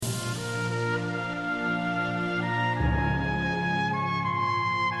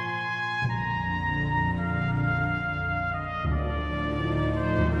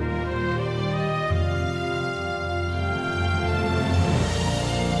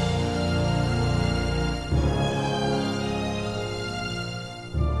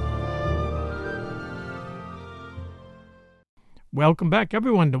Welcome back,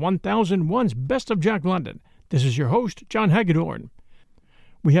 everyone, to 1001's Best of Jack London. This is your host, John Hagedorn.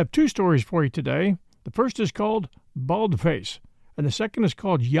 We have two stories for you today. The first is called Bald Face, and the second is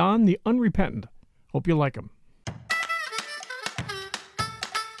called Jan the Unrepentant. Hope you like them.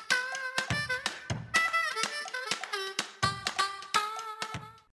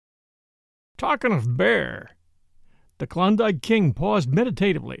 Talking of bear. The Klondike King paused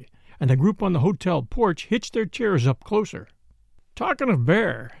meditatively, and the group on the hotel porch hitched their chairs up closer. Talking of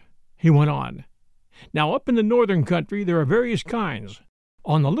bear, he went on. Now, up in the northern country, there are various kinds.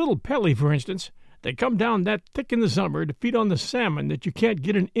 On the Little Pelly, for instance, they come down that thick in the summer to feed on the salmon that you can't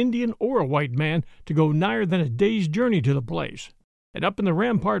get an Indian or a white man to go nigher than a day's journey to the place. And up in the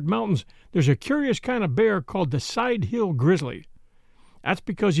Rampart Mountains, there's a curious kind of bear called the Side Hill Grizzly. That's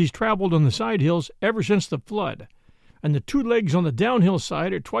because he's traveled on the side hills ever since the flood, and the two legs on the downhill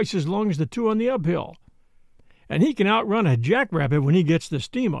side are twice as long as the two on the uphill. And he can outrun a jackrabbit when he gets the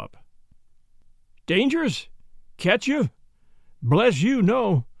steam up. Dangerous? Catch you? Bless you,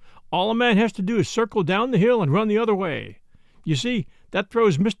 no. All a man has to do is circle down the hill and run the other way. You see, that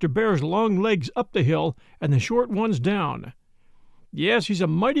throws Mr. Bear's long legs up the hill and the short ones down. Yes, he's a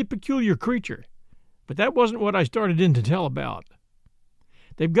mighty peculiar creature, but that wasn't what I started in to tell about.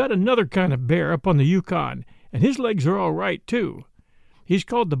 They've got another kind of bear up on the Yukon, and his legs are all right, too. He's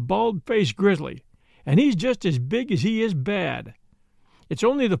called the Bald-Faced Grizzly, and he's just as big as he is bad. It's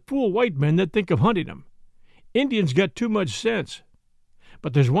only the fool white men that think of hunting him. Indians got too much sense.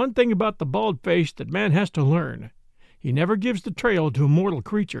 But there's one thing about the bald-faced that man has to learn. He never gives the trail to a mortal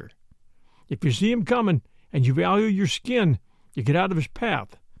creature. If you see him coming and you value your skin, you get out of his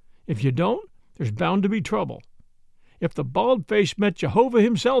path. If you don't, there's bound to be trouble. If the bald-faced met Jehovah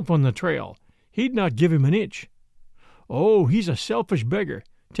himself on the trail, he'd not give him an inch. Oh, he's a selfish beggar,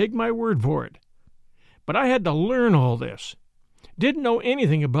 take my word for it. But I had to learn all this. Didn't know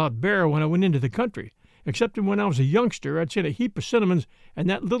anything about bear when I went into the country, except when I was a youngster I'd seen a heap of cinnamons and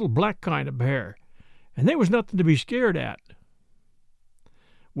that little black kind of bear, and they was nothing to be scared at.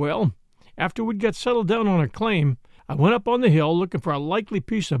 Well, after we'd got settled down on a claim, I went up on the hill looking for a likely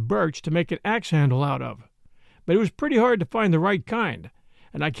piece of birch to make an axe handle out of. But it was pretty hard to find the right kind,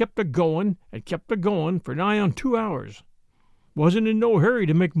 and I kept a-going and kept a-going for nigh on 2 hours. Wasn't in no hurry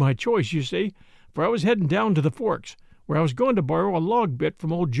to make my choice, you see, for I was heading down to the Forks, where I was going to borrow a log bit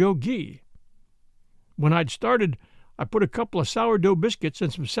from old Joe Gee. When I'd started, I put a couple of sourdough biscuits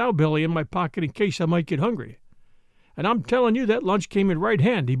and some sow-belly in my pocket in case I might get hungry. And I'm telling you that lunch came in right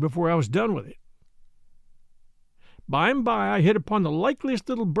handy before I was done with it. By and by I hit upon the likeliest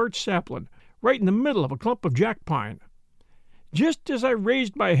little birch sapling, right in the middle of a clump of jack pine. Just as I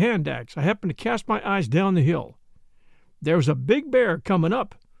raised my hand axe, I happened to cast my eyes down the hill. There was a big bear coming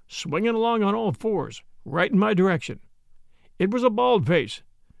up, swinging along on all fours, right in my direction. It was a bald-face,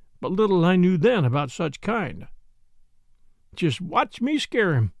 but little I knew then about such kind. Just watch me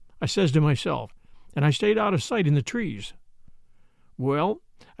scare him, I says to myself, and I stayed out of sight in the trees. Well,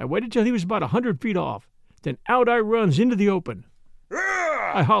 I waited till he was about 100 feet off, then out I runs into the open.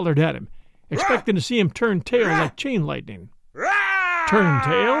 I hollered at him, expecting to see him turn tail like chain lightning. Turn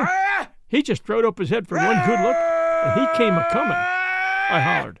tail? He just throwed up his head for one good look, and he came a-comin'. I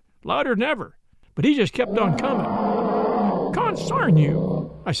hollered, louder than ever, but he just kept on coming. Consarn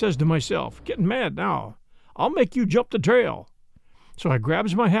you, I says to myself, getting mad now. I'll make you jump the trail. So I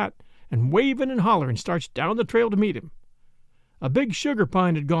grabs my hat and waving and hollering starts down the trail to meet him. A big sugar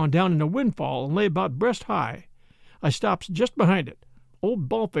pine had gone down in a windfall and lay about breast high. I stops just behind it, old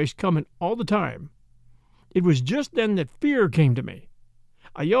Baldface coming all the time. It was just then that fear came to me.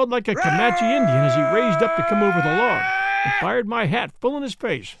 I yelled like a Comanche Indian as he raised up to come over the log and fired my hat full in his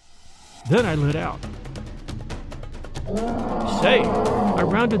face. Then I lit out. Say, I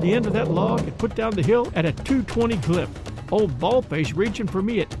rounded the end of that log and put down the hill at a 220 clip, old Baldface reaching for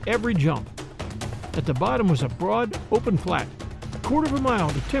me at every jump. At the bottom was a broad, open flat, 1/4 mile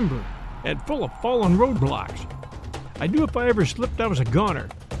to timber, and full of fallen roadblocks. I knew if I ever slipped I was a goner,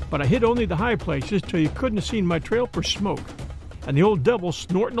 but I hit only the high places till you couldn't have seen my trail for smoke, and the old devil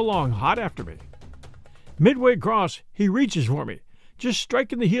snorting along hot after me. Midway across, he reaches for me, just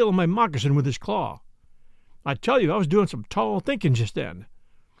striking the heel of my moccasin with his claw. I tell you, I was doing some tall thinking just then.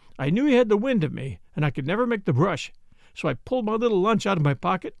 I knew he had the wind of me, and I could never make the brush, so I pulled my little lunch out of my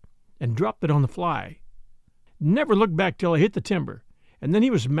pocket and dropped it on the fly. Never looked back till I hit the timber, and then he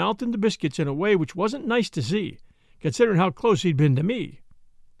was mouthing the biscuits in a way which wasn't nice to see, considering how close he'd been to me.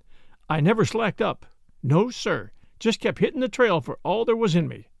 I never slacked up. No, sir, just kept hitting the trail for all there was in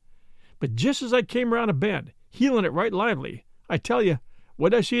me. But just as I came around a bend, heeling it right lively, I tell you,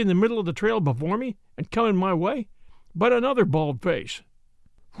 what I see in the middle of the trail before me and coming my way, but another bald-face.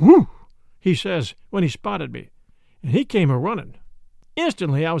 "Whew!" he says when he spotted me, and he came a-running.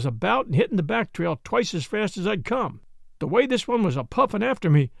 Instantly I was about and hitting the back trail twice as fast as I'd come. The way this one was a-puffing after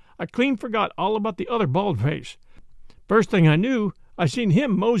me, I clean forgot all about the other bald-face. First thing I knew, I seen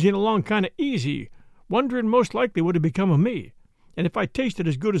him moseying along kind of easy, wondering most likely what had become of me, and if I tasted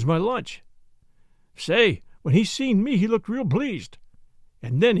as good as my lunch. Say, when he seen me, he looked real pleased,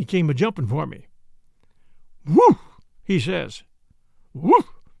 and then he came a-jumping for me. "Woof!" he says. "Woof!"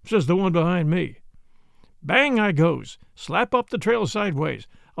 says the one behind me. Bang I goes, slap up the trail sideways,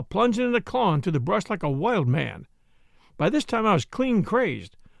 a-plunging and a-clawing through the brush like a wild man. By this time I was clean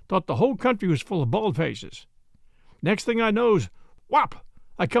crazed, thought the whole country was full of bald-faces. Next thing I knows, whop,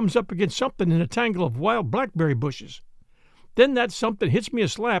 I comes up against something in a tangle of wild blackberry bushes. Then that something hits me a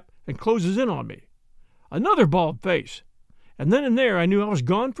slap and closes in on me. Another bald face, and then and there I knew I was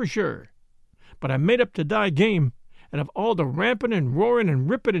gone for sure. But I made up to die game, and of all the ramping and roaring and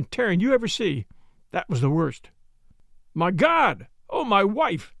ripping and tearing you ever see, that was the worst. "My God! Oh, my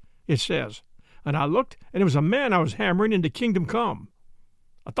wife!" it says, and I looked, and it was a man I was hammering into kingdom come.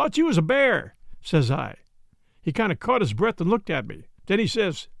 "I thought you was a bear," says I. He kind of caught his breath and looked at me. Then he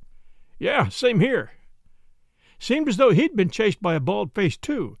says, "Yeah, same here." Seemed as though he'd been chased by a bald face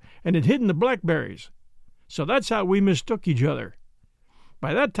too, and had hidden the blackberries. So that's how we mistook each other.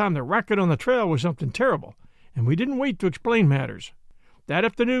 By that time the racket on the trail was something terrible, and we didn't wait to explain matters. That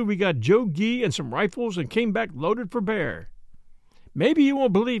afternoon we got Joe Gee and some rifles and came back loaded for bear. Maybe you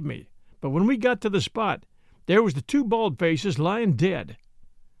won't believe me, but when we got to the spot, there was the two bald faces lying dead.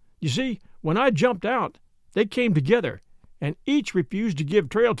 You see, when I jumped out, they came together, and each refused to give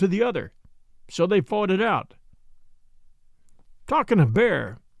trail to the other, so they fought it out. Talking of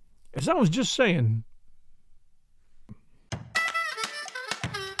bear, as I was just saying,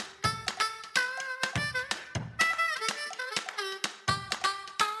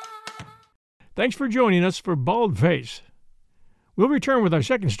 thanks for joining us for Bald Face. We'll return with our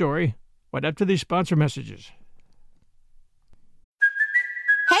second story right after these sponsor messages.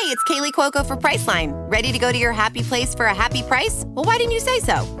 Hey, it's Kaylee Cuoco for Priceline. Ready to go to your happy place for a happy price? Well, why didn't you say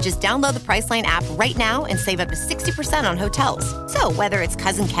so? Just download the Priceline app right now and save up to 60% on hotels. So whether it's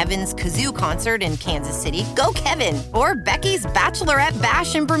Cousin Kevin's Kazoo Concert in Kansas City, go Kevin, or Becky's Bachelorette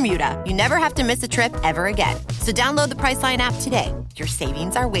Bash in Bermuda, you never have to miss a trip ever again. So download the Priceline app today. Your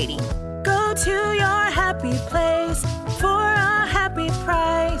savings are waiting. Go to your happy place for a happy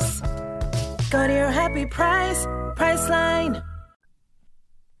price. Go to your happy price, Priceline.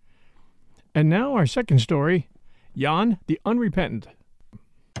 And now our second story, Jan the Unrepentant.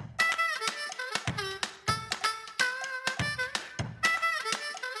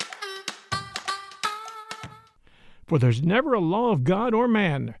 For there's never a law of God or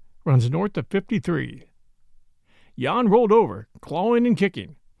man runs north of 53. Jan rolled over, clawing and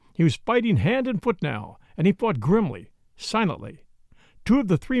kicking. He was fighting hand and foot now, and he fought grimly, silently. Two of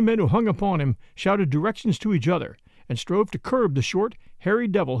the three men who hung upon him shouted directions to each other, and strove to curb the short, hairy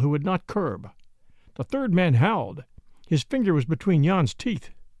devil who would not curb. The third man howled. His finger was between Jan's teeth.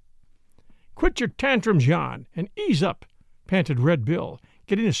 "Quit your tantrums, Jan, and ease up," panted Red Bill,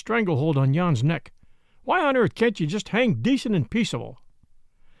 getting a stranglehold on Jan's neck. "Why on earth can't you just hang decent and peaceable?"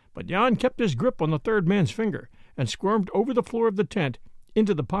 But Jan kept his grip on the third man's finger and squirmed over the floor of the tent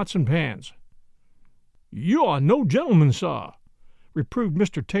into the pots and pans. "You are no gentleman, sir," reproved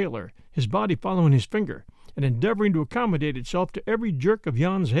Mr. Taylor, his body following his finger and endeavoring to accommodate itself to every jerk of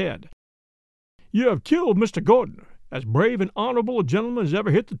Jan's head. "You have killed Mr. Gordon, as brave and honorable a gentleman as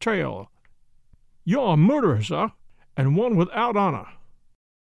ever hit the trail. You are a murderer, sir, and one without honor."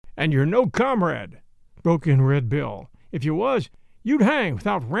 "And you're no comrade," broke in Red Bill. "If you was, you'd hang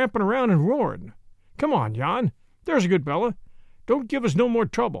without ramping around and roaring. Come on, Jan, there's a good fella. Don't give us no more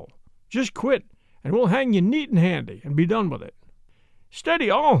trouble. Just quit, and we'll hang you neat and handy, and be done with it." "Steady,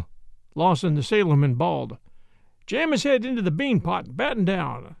 all!" Lawson the sailorman bawled. "Jam his head into the bean pot and batten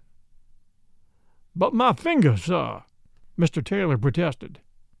down." "But my finger, sir," Mr. Taylor protested.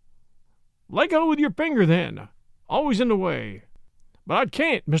 "Let go with your finger, then. Always in the way." "But I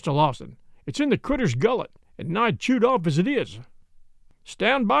can't, Mr. Lawson. It's in the critter's gullet, and nigh chewed off as it is."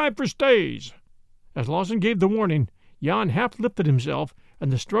 "Stand by for stays." As Lawson gave the warning, Jan half lifted himself, and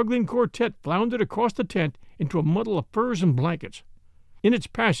the struggling quartet floundered across the tent into a muddle of furs and blankets. In its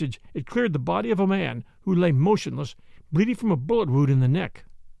passage it cleared the body of a man who lay motionless, bleeding from a bullet wound in the neck.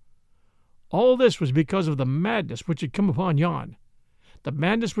 All this was because of the madness which had come upon Jan, the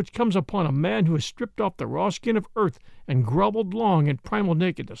madness which comes upon a man who has stripped off the raw skin of earth and grovelled long in primal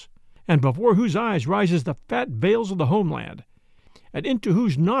nakedness, and before whose eyes rises the fat veils of the homeland, and into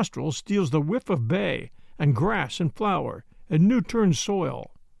whose nostrils steals the whiff of bay and grass and flower and new-turned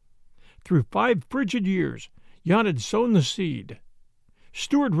soil. Through 5 frigid years, Jan had sown the seed.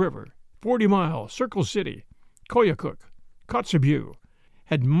 Stewart River, 40 Mile, Circle City, Koyukuk, Kotzebue,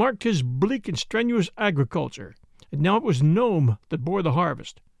 had marked his bleak and strenuous agriculture, and now it was Nome that bore the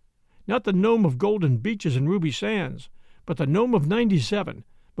harvest. Not the Nome of golden beaches and ruby sands, but the Nome of '97,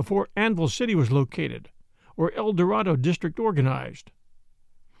 before Anvil City was located, or El Dorado District organized.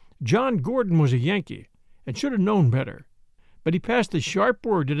 John Gordon was a Yankee, and should have known better, but he passed the sharp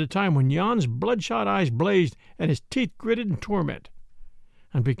word at a time when Jan's bloodshot eyes blazed and his teeth gritted in torment.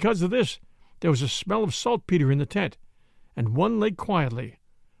 And because of this, there was a smell of saltpeter in the tent, and one lay quietly,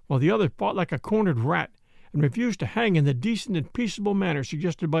 while the other fought like a cornered rat and refused to hang in the decent and peaceable manner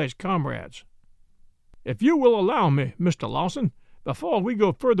suggested by his comrades. "If you will allow me, Mr. Lawson, before we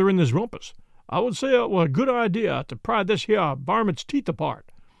go further in this rumpus, I would say it were a good idea to pry this here varmint's teeth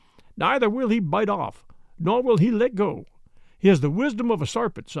apart. Neither will he bite off, nor will he let go. He has the wisdom of a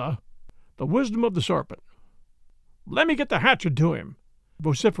serpent, sir, the wisdom of the serpent." "Let me get the hatchet to him,"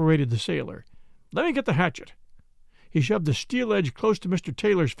 vociferated the sailor. "Let me get the hatchet." He shoved the steel edge close to Mr.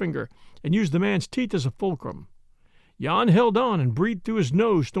 Taylor's finger and used the man's teeth as a fulcrum. Jan held on and breathed through his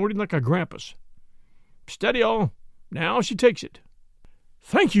nose, snorting like a grampus. "Steady all. Now she takes it."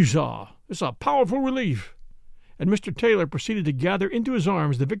 "Thank you, sir. It's a powerful relief." And Mr. Taylor proceeded to gather into his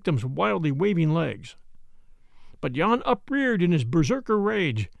arms the victim's wildly waving legs. But Jan upreared in his berserker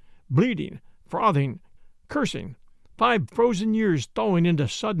rage, bleeding, frothing, cursing, 5 frozen years thawing into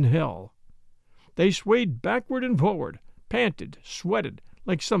sudden hell. They swayed backward and forward, panted, sweated,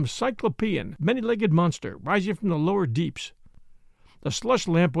 like some cyclopean, many-legged monster rising from the lower deeps. The slush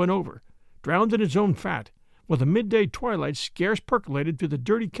lamp went over, drowned in its own fat, while the midday twilight scarce percolated through the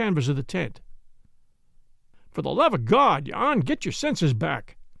dirty canvas of the tent. "For the love of God, Jan, get your senses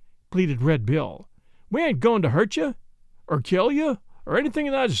back," pleaded Red Bill. "We ain't going to hurt you, or kill you, or anything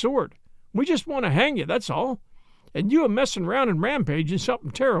of that sort. We just want to hang you, that's all. And you a messing around and rampaging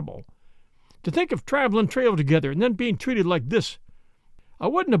something terrible. To think of traveling trail together and then being treated like this. I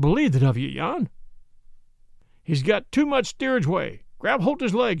wouldn't have believed it of you, Jan." "He's got too much steerage way. Grab hold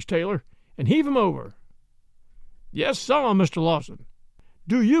his legs, Taylor, and heave him over." "Yes, sir, Mr. Lawson.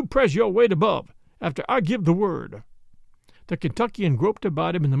 Do you press your weight above after I give the word." The Kentuckian groped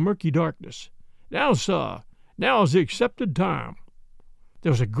about him in the murky darkness. "Now, sir, now is the accepted time."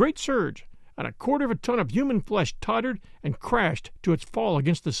 There was a great surge, and a 1/4 ton of human flesh tottered and crashed to its fall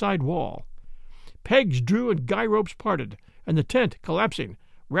against the side wall. Pegs drew and guy ropes parted, and the tent, collapsing,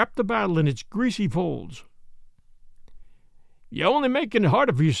 wrapped the battle in its greasy folds. "You're only making it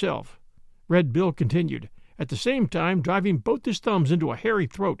harder for yourself," Red Bill continued, at the same time driving both his thumbs into a hairy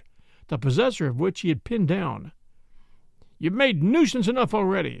throat, the possessor of which he had pinned down. "You've made nuisance enough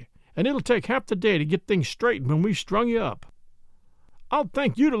already, and it'll take half the day to get things straightened when we've strung you up." "I'll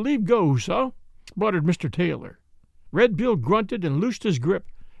thank you to leave go, sir," spluttered Mr. Taylor. Red Bill grunted and loosed his grip,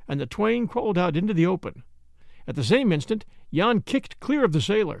 and the twain crawled out into the open. At the same instant, Jan kicked clear of the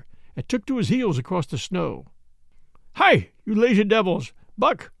sailor and took to his heels across the snow. "Hi, you lazy devils!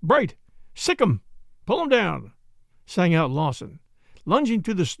 Buck, Bright, sick 'em! Pull 'em down!" sang out Lawson, lunging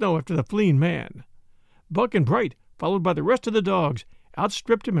through the snow after the fleeing man. Buck and Bright, followed by the rest of the dogs,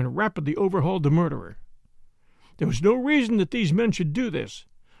 outstripped him and rapidly overhauled the murderer. There was no reason that these men should do this,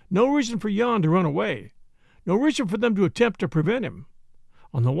 no reason for Jan to run away, no reason for them to attempt to prevent him.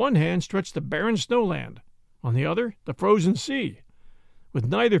 On the one hand stretched the barren snowland, on the other the frozen sea. With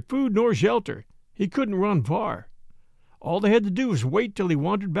neither food nor shelter, he couldn't run far. All they had to do was wait till he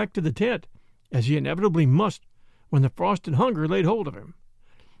wandered back to the tent, as he inevitably must when the frost and hunger laid hold of him.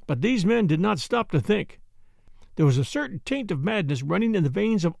 But these men did not stop to think. There was a certain taint of madness running in the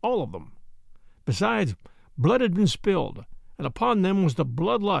veins of all of them. Besides, blood had been spilled, and upon them was the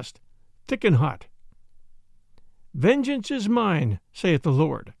bloodlust, thick and hot. "Vengeance is mine, saith the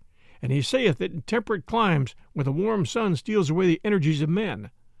Lord, and he saith it in temperate climes where the warm sun steals away the energies of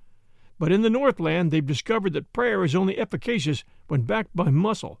men. But in the Northland they've discovered that prayer is only efficacious when backed by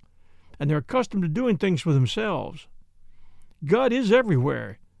muscle, and they're accustomed to doing things for themselves. God is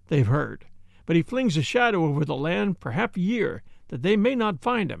everywhere, they've heard, but he flings a shadow over the land for half a year that they may not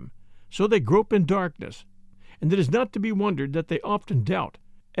find him, so they grope in darkness, and it is not to be wondered that they often doubt,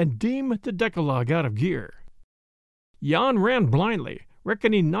 and deem the Decalogue out of gear." Jan ran blindly,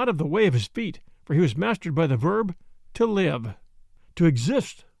 reckoning not of the way of his feet, for he was mastered by the verb to live, to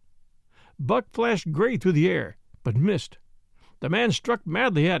exist. Buck flashed gray through the air, but missed. The man struck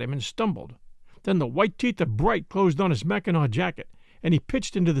madly at him and stumbled. Then the white teeth of Bright closed on his Mackinaw jacket, and he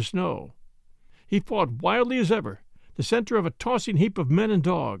pitched into the snow. He fought wildly as ever, the center of a tossing heap of men and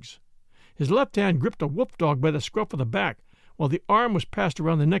dogs. His left hand gripped a wolf dog by the scruff of the back, while the arm was passed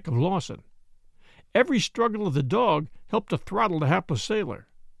around the neck of Lawson. Every struggle of the dog helped to throttle the hapless sailor.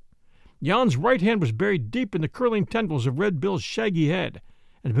 Jan's right hand was buried deep in the curling tendrils of Red Bill's shaggy head,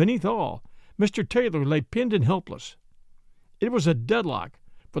 and beneath all, Mr. Taylor lay pinned and helpless. It was a deadlock,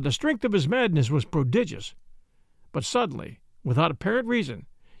 for the strength of his madness was prodigious. But suddenly, without apparent reason,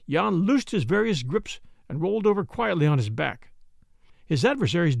 Jan loosed his various grips and rolled over quietly on his back. His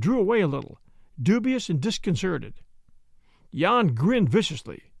adversaries drew away a little, dubious and disconcerted. Jan grinned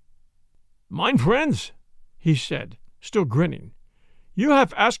viciously. "Mine friends," he said, still grinning, "you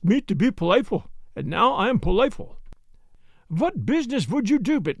have asked me to be playful, and now I am playful. What business would you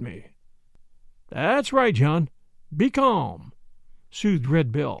do but me?" "That's right, Jan. Be calm," soothed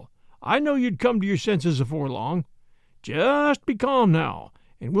Red Bill. "I know you'd come to your senses afore long. Just be calm now,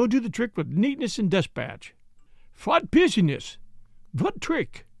 and we'll do the trick with neatness and despatch." "What business? What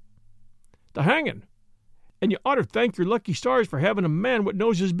trick?" "The hanging. And you oughter thank your lucky stars for having a man what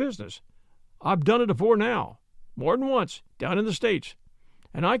knows his business. I've done it afore now, more'n once, down in the States,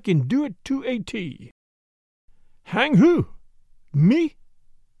 and I can do it to a T." "Hang who? Me?"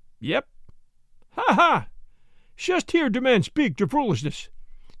 "Yep." "Ha ha! Just hear the man speak der foolishness.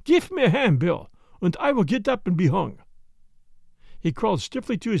 Give me a hand, Bill, and I will get up and be hung." He crawled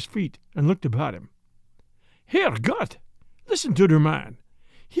stiffly to his feet and looked about him. "Herr Gott! Listen to der man.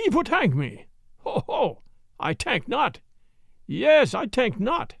 He would hang me. Ho, ho! I tank not. Yes, I tank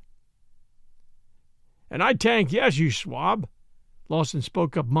not." "And I tank yes, you swab," Lawson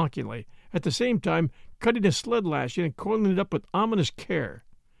spoke up mockingly, at the same time cutting his sled lashing and coiling it up with ominous care.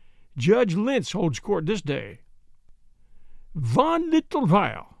 "Judge Lynch holds court this day." "One little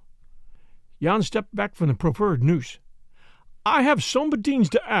while." Jan stepped back from the proffered noose. "I have somebodings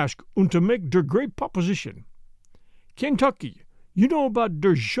to ask und to make der great proposition. Kentucky, you know about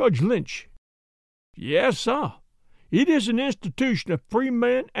der Judge Lynch?" "Yes, sah. It is an institution of free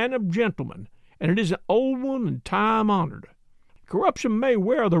men and of gentlemen, and it is an old one and time-honored. Corruption may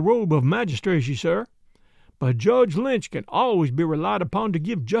wear the robe of magistracy, sir, but Judge Lynch can always be relied upon to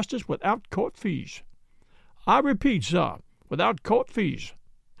give justice without court fees. I repeat, sir, without court fees.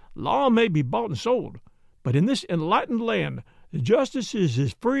 Law may be bought and sold, but in this enlightened land the justice is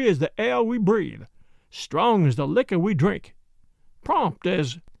as free as the air we breathe, strong as the liquor we drink, prompt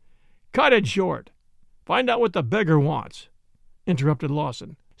as—" "Cut it short. Find out what the beggar wants," interrupted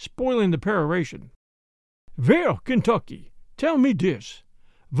Lawson, spoiling the peroration. "Well, Kentucky, tell me dis.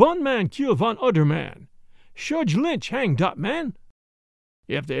 One man kill one other man. Judge Lynch hang dat man?"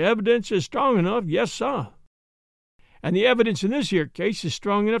 "If the evidence is strong enough, yes, sah." "And the evidence in this here case is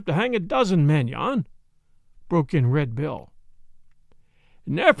strong enough to hang a dozen men, Jan," broke in Red Bill.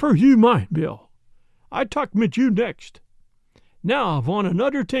 "Never you mind, Bill. I talk mit you next. Now, von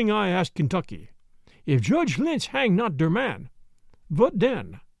another ting I ask Kentucky. If Judge Lynch hang not der man, what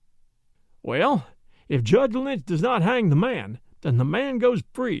then?" "Well, if Judge Lynch does not hang the man, then the man goes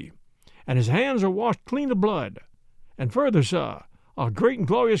free, and his hands are washed clean of blood. And further, sir, our great and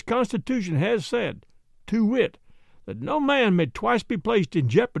glorious Constitution has said, to wit, that no man may twice be placed in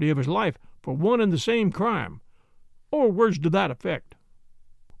jeopardy of his life for one and the same crime, or words to that effect.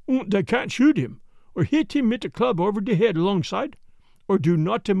 Und they can't shoot him, or hit him mit a club over the head alongside, or do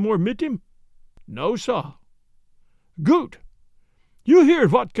nothing more mit him? No, sir." "Good. You hear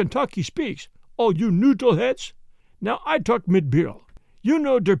what Kentucky speaks, all you noodleheads. Now I talk mit Bill. You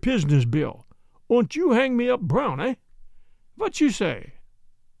know der business, Bill, und you hang me up brown, eh? What you say?"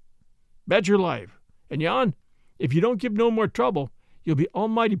 "Bet your life. And Jan, if you don't give no more trouble, you'll be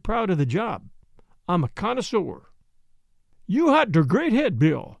almighty proud of the job. I'm a connoisseur." "You had der great head,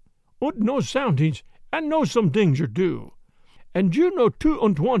 Bill, und know soundings, and know some things or two. And you know 2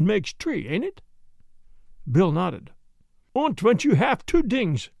 und 1 makes 3, ain't it?" Bill nodded. "Und when you have 2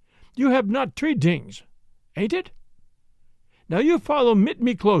 dings, you have not 3 dings, ain't it? Now you follow mit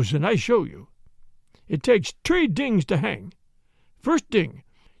me close, and I show you. It takes 3 dings to hang. First ding,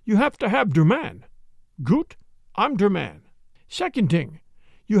 you have to have der man. Gut, I'm der man. Second ding,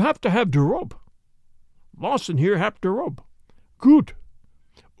 you have to have der rope. Lawson here have der rope. Gut.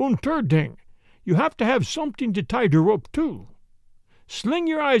 Und third ding, you have to have something to tie der rope to. Sling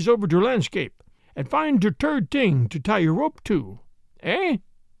your eyes over der landscape, and find der third thing to tie your rope to. Eh?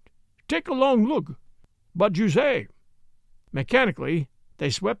 Take a long look. What you say?" Mechanically,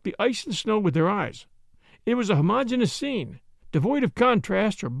 they swept the ice and snow with their eyes. It was a homogeneous scene, devoid of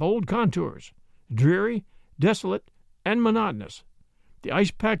contrast or bold contours, dreary, desolate, and monotonous. The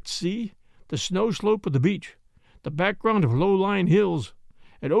ice-packed sea, the snow slope of the beach, the background of low-lying hills,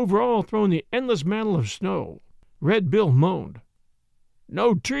 and over all thrown the endless mantle of snow. Red Bill moaned.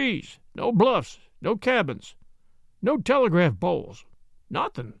 No trees, no bluffs, no cabins, no telegraph poles,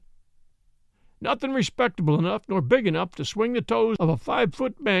 nothing. Nothing respectable enough nor big enough to swing the toes of a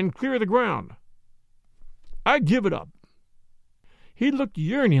 5-foot man clear of the ground. I give it up." He looked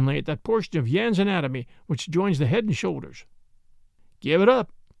yearningly at that portion of Jan's anatomy which joins the head and shoulders. "Give it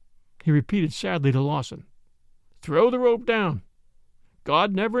up," he repeated sadly to Lawson. "Throw the rope down.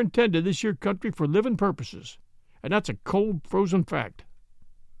 God never intended this here country for living purposes, and that's a cold, frozen fact."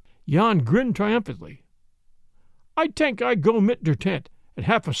 Jan grinned triumphantly. "I tank I go mit der tent and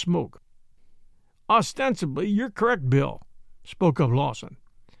half a smoke." "Ostensibly, you're correct, Bill," spoke up Lawson.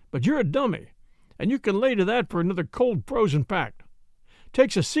 "But you're a dummy, and you can lay to that for another cold, frozen fact.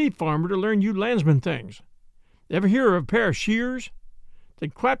 Takes a sea farmer to learn you landsmen things. Ever hear of a pair of shears?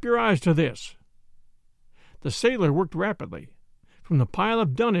 Then clap your eyes to this." The sailor worked rapidly. From the pile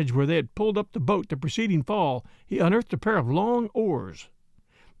of dunnage where they had pulled up the boat the preceding fall, he unearthed a pair of long oars.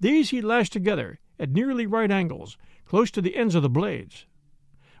 These he lashed together at nearly right angles, close to the ends of the blades.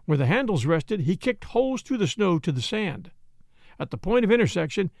 Where the handles rested, he kicked holes through the snow to the sand. At the point of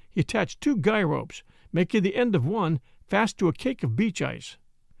intersection, he attached 2 guy ropes, making the end of one fast to a cake of beach ice.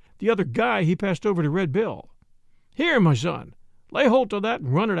 The other guy he passed over to Red Bill. "Here, my son, lay hold of that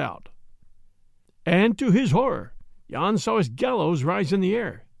and run it out." And to his horror, Jan saw his gallows rise in the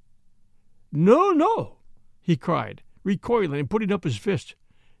air. "No, no," he cried, recoiling and putting up his fist.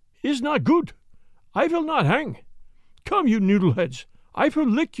 "Is not good. I will not hang. Come, you noodleheads, I will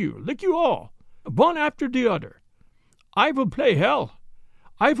lick you all, one after the other. I will play hell.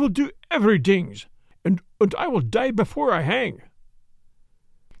 I will do everythings, and I will die before I hang."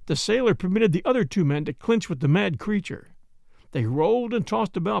 The sailor permitted the other 2 men to clinch with the mad creature. They rolled and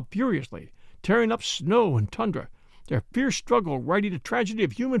tossed about furiously, tearing up snow and tundra, their fierce struggle writing a tragedy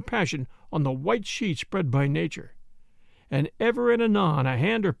of human passion on the white sheet spread by nature. And ever and anon a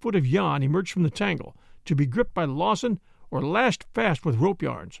hand or foot of Jan emerged from the tangle, to be gripped by Lawson or lashed fast with rope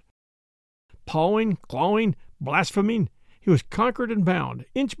yarns. Pawing, clawing, blaspheming, he was conquered and bound,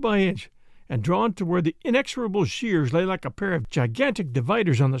 inch by inch, and drawn to where the inexorable shears lay like a pair of gigantic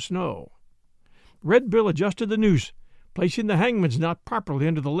dividers on the snow. Red Bill adjusted the noose, placing the hangman's knot properly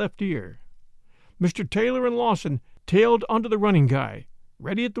under the left ear. Mr. Taylor and Lawson tailed onto the running guy,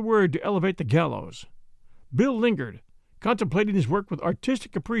 ready at the word to elevate the gallows. Bill lingered, contemplating his work with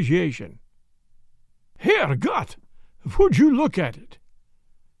artistic appreciation. "Herrgott, would you look at it!"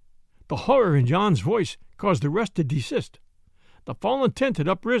 The horror in Jan's voice caused the rest to desist. The fallen tent had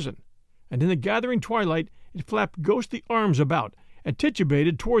uprisen, and in the gathering twilight it flapped ghostly arms about and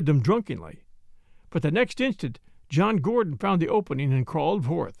titubated toward them drunkenly. But the next instant John Gordon found the opening and crawled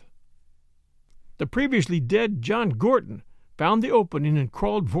forth. The previously dead John Gordon found the opening and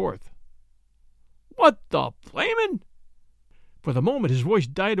crawled forth. "What the flamin'?" For the moment his voice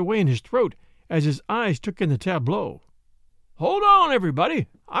died away in his throat as his eyes took in the tableau. "Hold on, everybody!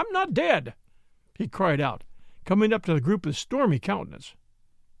 I'm not dead!" he cried out, coming up to the group with stormy countenance.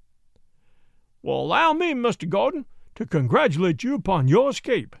 "Well, allow me, Mr. Gordon, to congratulate you upon your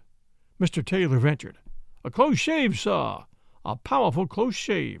escape," Mr. Taylor ventured. "A close shave, sir, a powerful close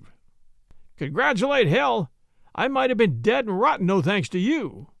shave." "Congratulate hell! I might have been dead and rotten, no thanks to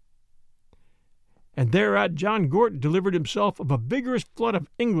you." And thereat John Gordon delivered himself of a vigorous flood of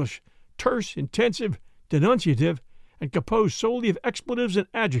English, terse, intensive, denunciative, and composed solely of expletives and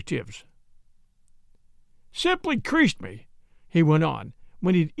adjectives. "Simply creased me," he went on,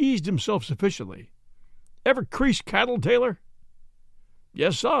 when he'd eased himself sufficiently. "Ever creased cattle, Taylor?"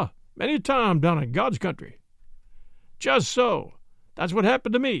 "Yes, sir, many a time down in God's country." "Just so. That's what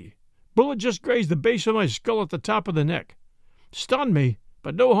happened to me. Bullet just grazed the base of my skull at the top of the neck. Stunned me,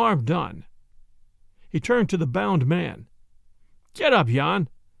 but no harm done." He turned to the bound man. "Get up, Jan.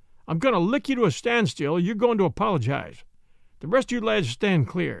 I'm going to lick you to a standstill. You're going to apologize. The rest of you lads stand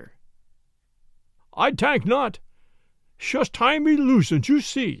clear." "I tank not. Shust tie me loose and you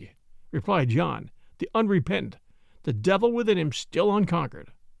see," replied Jan, the unrepentant, the devil within him still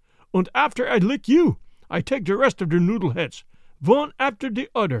unconquered. "Und after I lick you, I take the rest of der noodleheads, one after the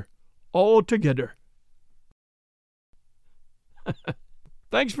other, all together."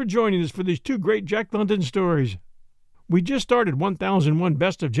 Thanks for joining us for these 2 great Jack London stories. We just started 1001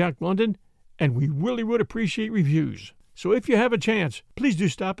 Best of Jack London, and we really would appreciate reviews. So if you have a chance, please do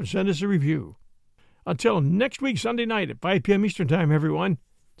stop and send us a review. Until next week, Sunday night at 5 p.m. Eastern Time, everyone,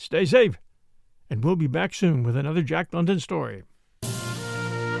 stay safe, and we'll be back soon with another Jack London story.